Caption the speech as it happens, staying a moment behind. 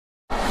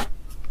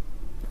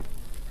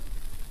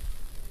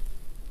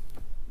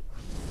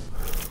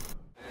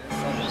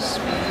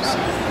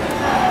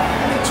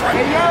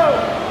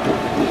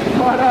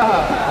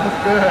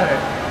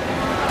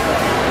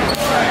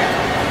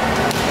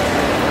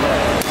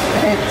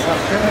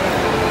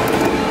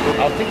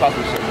pop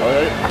some shit, bro.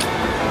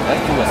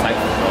 Let's do a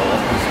cypher, bro.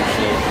 Let's do some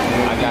shit.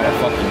 I got a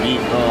fucking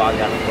beat, bro. I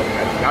got a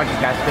fucking... Y'all just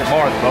got to spit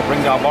bars, bro.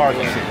 Bring y'all bars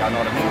and shit. Y'all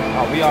know what I mean?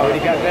 Oh, we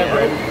already got that,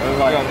 bro. We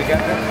already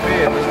got that?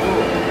 Yeah, let's do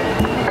it.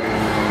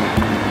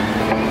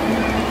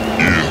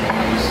 Yeah.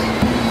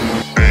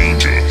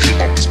 Danger,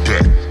 hip-hop is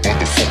back.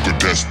 Motherfucker,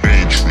 that's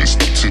dangerous.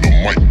 Up to the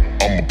mic,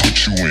 I'ma put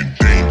you in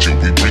danger.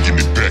 We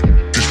bringing it back.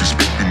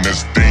 Disrespecting,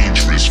 that's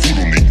dangerous.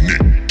 Foot on their neck,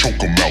 choke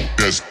them out,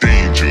 that's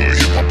danger.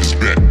 Hip-hop is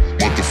back.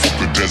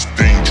 Motherfucker, that's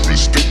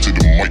dangerous. Step to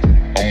the mic,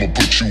 I'ma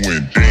put you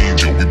in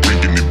danger. We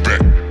bringing it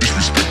back.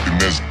 Disrespecting,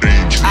 that's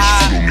dangerous.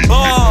 Foot on their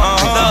neck,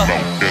 choke them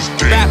out, that's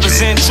dangerous.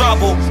 Rappers in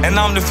trouble, and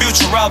I'm the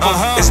future of them.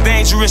 It's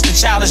dangerous to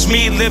challenge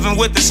me, living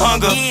with this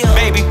hunger.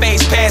 Baby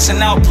face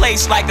passing out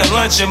plates like a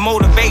luncheon.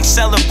 Motivate,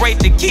 celebrate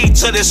the key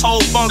to this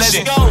whole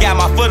function. Got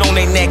my foot on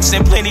their necks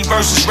and plenty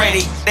verses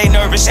ready. They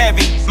nervous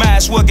heavy,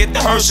 might as well get the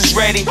hearses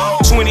ready.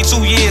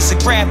 22 years of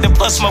crafting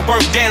plus my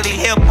work daily.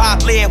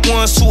 Hip-hop led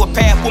ones to a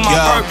path where my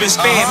purpose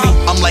fed me.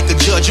 I'm like a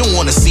judge, you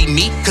wanna see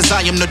me, cause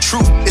I am the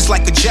truth. It's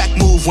like a jack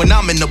move when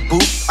I'm in the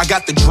booth. I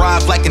got the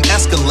drive like an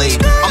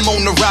Escalade. I'm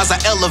on the rise, I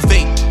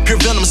elevate. Pure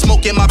venom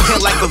smoke in my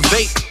pen like a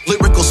vape.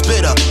 Lyrical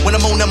spitter. When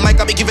I'm on the mic,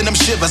 I be giving them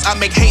shivers. I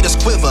make haters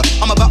quiver.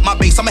 I'm about my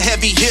base, I'm a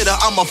heavy hitter.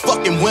 I'm a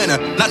fucking winner.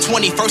 Not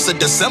 21st of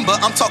December,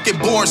 I'm talking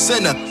born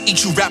sinner.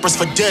 Eat you rappers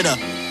for dinner.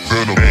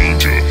 Venom,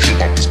 danger,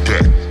 hip-hop is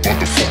back.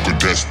 Motherfucker,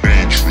 that's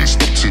dangerous.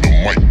 Up to the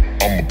mic,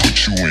 I'ma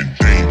put you in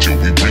danger.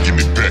 We bringing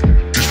it back.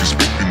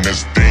 Disrespecting,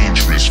 that's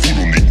dangerous. Foot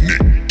on their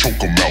neck, choke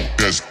them out,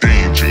 that's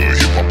danger.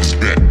 Hip-hop is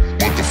back.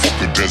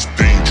 Motherfucker, that's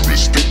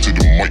dangerous. Step to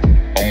the mic,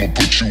 I'ma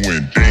put you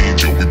in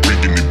danger. We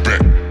bringing it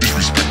back.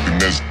 Disrespecting,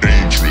 that's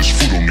dangerous.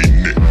 Foot on their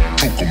neck,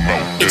 choke them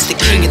out, that's It's the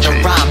king of the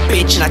rhyme,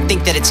 bitch, and I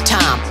think that it's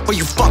time for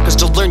you fuckers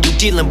to learn you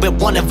dealing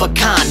with one of a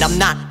kind. I'm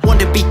not one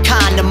to be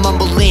kind to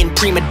mumbling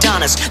prima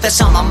donnas. That's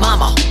on my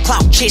mama.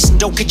 Clout chasing,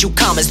 don't get you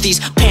commas. These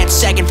pants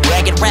sagging,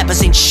 ragged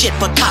rappers ain't shit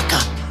but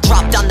caca.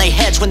 Dropped on their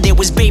heads when there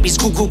was babies,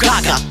 goo goo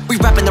gaga. We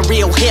rapping the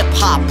real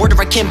hip-hop, word of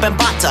a Kim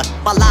Bambata.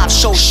 My live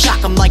show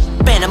shock 'em like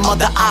Phantom of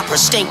the Opera.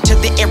 Stank to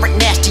the Eric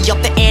Nasty,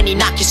 up the ante,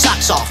 knock your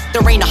socks off.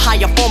 There ain't a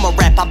higher form of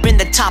rap, I've been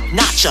the top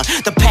notcher.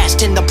 The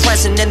past and the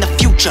present and the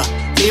future.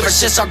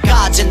 Lyricists are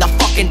gods and the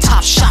fucking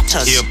top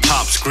shotters.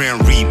 Hip-hop's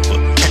Grand Reaper.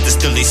 Had to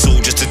steal they soul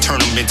just to turn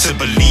them into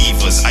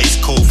believers. Ice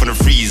cold from the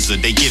freezer,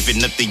 they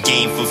giving up the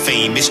game for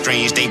fame. It's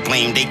strange, they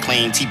blame, they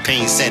claim.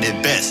 T-Pain said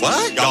it best.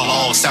 What? Y'all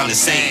all sound the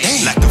same.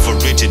 Lack of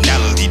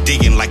originality,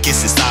 digging like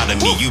it's inside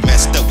of me. You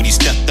messed up when you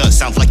stepped up,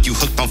 sounds like you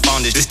hooked on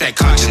fondage. Just that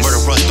conscience,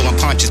 murder rust throwing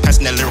punches,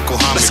 passing that lyrical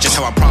homage. Just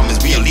how I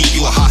promised, we elite,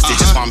 you a hostage.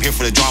 That's why I'm here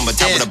for the drama.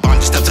 Top of the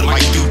bond, step to the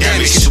mic, do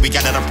damage. So we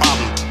got another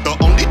problem. The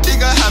only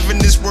thing I have in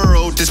this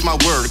world is my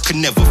word. Could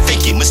never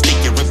fake it, mistake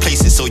it,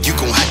 replace it. So you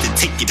gon' have to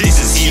take it. This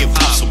is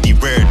hip-hop, so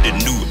beware the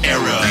new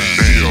era.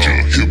 Danger,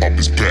 hip-hop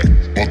is back.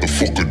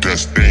 Motherfucker,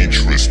 that's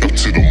dangerous. Up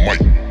to the mic,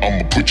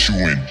 I'ma put you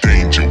in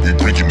danger. We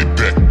bringing it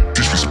back.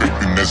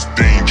 Disrespecting, that's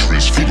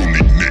dangerous. Foot on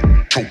their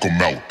neck, choke them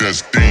out,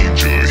 that's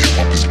danger.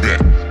 Hip-hop is back.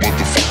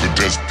 Motherfucker,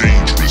 that's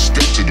dangerous.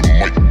 Step